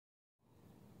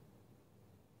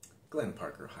Glenn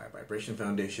Parker, High Vibration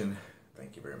Foundation.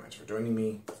 Thank you very much for joining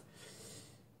me.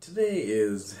 Today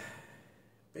is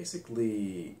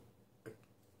basically a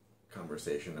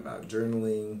conversation about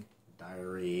journaling,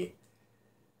 diary,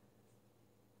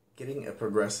 getting a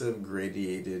progressive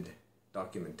gradated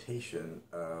documentation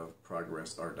of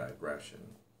progress or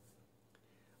digression.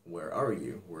 Where are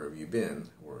you? Where have you been?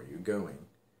 Where are you going?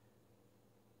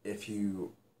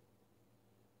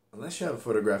 Unless you have a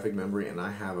photographic memory, and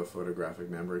I have a photographic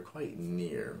memory quite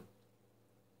near,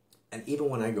 and even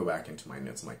when I go back into my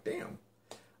notes, I'm like, damn.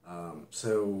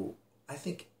 So I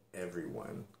think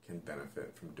everyone can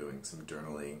benefit from doing some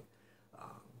journaling.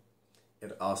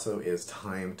 It also is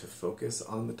time to focus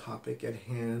on the topic at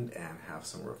hand and have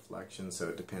some reflection. So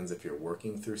it depends if you're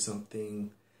working through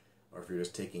something or if you're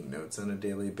just taking notes on a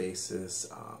daily basis.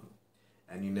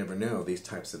 And you never know, these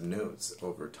types of notes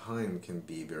over time can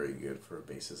be very good for a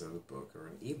basis of a book or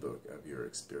an ebook of your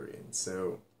experience.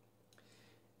 So,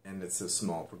 and it's a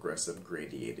small, progressive,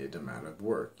 gradated amount of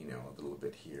work, you know, a little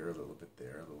bit here, a little bit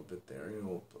there, a little bit there, you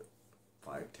know,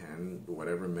 5, 10,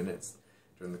 whatever minutes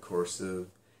during the course of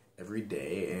every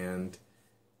day, and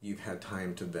you've had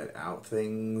time to vet out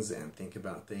things and think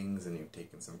about things, and you've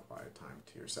taken some quiet time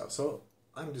to yourself. So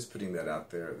I'm just putting that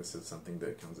out there. This is something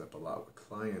that comes up a lot with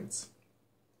clients,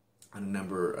 on a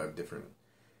number of different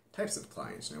types of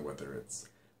clients, you know, whether it's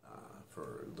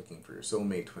for looking for your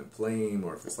soulmate, twin flame,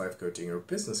 or if it's life coaching or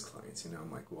business clients, you know,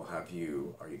 I'm like, well, are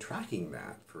you tracking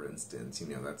that, for instance? You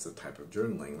know, that's a type of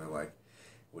journaling. They're like,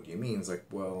 what do you mean? It's like,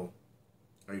 well,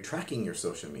 are you tracking your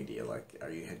social media? Like,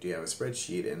 do you have a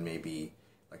spreadsheet, and maybe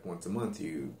like once a month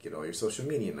you get all your social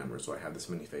media numbers? So I have this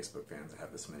many Facebook fans, I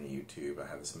have this many YouTube, I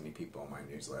have this many people on my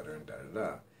newsletter, and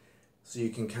da-da-da. So you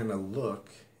can kind of look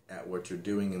at what you're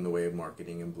doing in the way of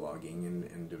marketing and blogging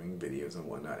and doing videos and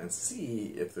whatnot, and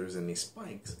see if there's any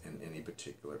spikes in any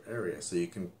particular area, so you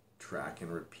can track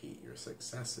and repeat your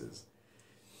successes.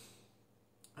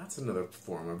 That's another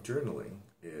form of journaling,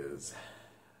 is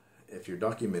if you're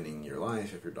documenting your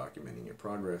life, if you're documenting your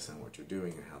progress and what you're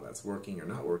doing and how that's working or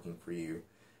not working for you,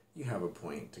 you have a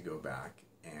point to go back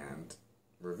and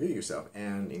review yourself.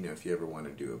 And, you know, if you ever want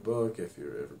to do a book, if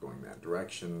you're ever going that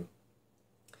direction,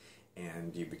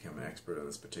 and you become an expert on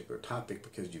this particular topic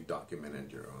because you've documented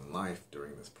your own life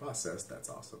during this process, that's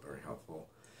also very helpful.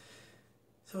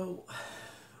 So,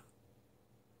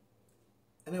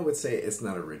 and I would say it's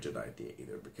not a rigid idea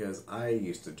either, because I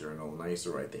used to journal and I used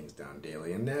to write things down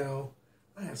daily, and now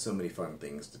I have so many fun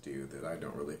things to do that I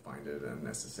don't really find it a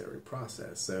necessary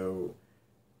process. So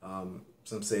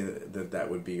some say that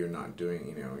would be you're not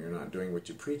doing what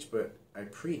you preach, but I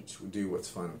preach, do what's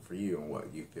fun for you and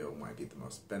what you feel might be the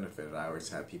most benefit. I always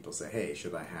have people say, hey,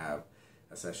 should I have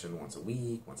a session once a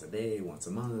week, once a day, once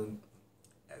a month,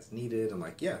 as needed? I'm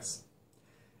like, yes.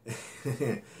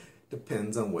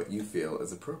 Depends on what you feel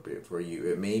is appropriate for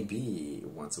you. It may be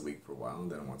once a week for a while,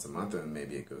 and then once a month, and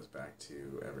maybe it goes back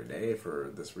to every day for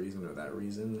this reason or that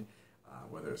reason,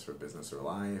 whether it's for business or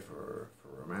life or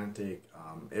for romantic.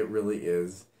 It really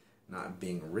is not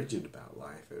being rigid about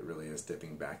life. It really is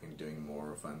stepping back and doing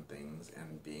more fun things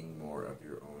and being more of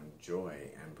your own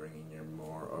joy and bringing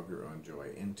more of your own joy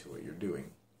into what you're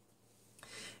doing.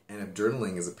 And if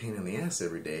journaling is a pain in the ass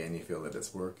every day and you feel that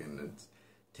it's work and it's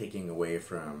taking away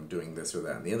from doing this or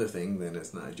that and the other thing, then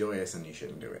it's not joyous and you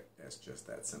shouldn't do it. It's just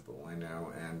that simple, I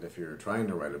know. And if you're trying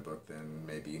to write a book, then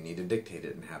maybe you need to dictate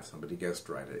it and have somebody ghost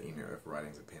write it, you know, if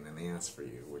writing's a pain in the ass for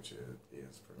you, which it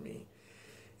is for me.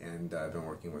 And I've been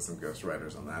working with some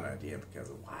ghostwriters on that idea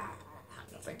because of, wow,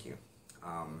 no thank you.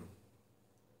 And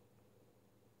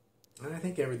I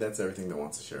think that's everything that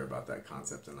wants to share about that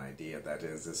concept and idea. That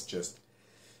is, it's just,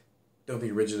 don't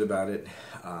be rigid about it.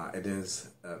 It is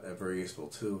a very useful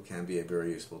tool, can be a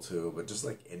very useful tool, but just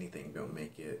like anything, don't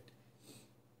make it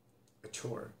a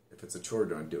chore. If it's a chore,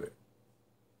 don't do it.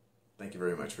 Thank you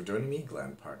very much for joining me.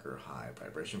 Glenn Parker, High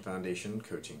Vibration Foundation,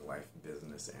 coaching life,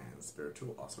 business, and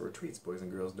spiritual. Also retreats, boys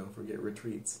and girls, don't forget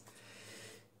retreats.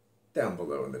 Down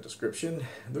below in the description,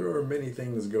 there are many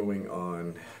things going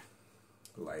on.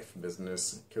 Life,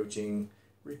 business, coaching,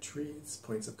 retreats,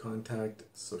 points of contact,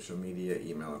 social media,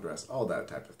 email address, all that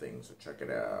type of thing, so check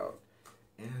it out.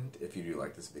 And if you do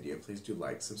like this video, please do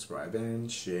like, subscribe,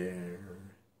 and share.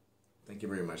 Thank you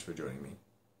very much for joining me.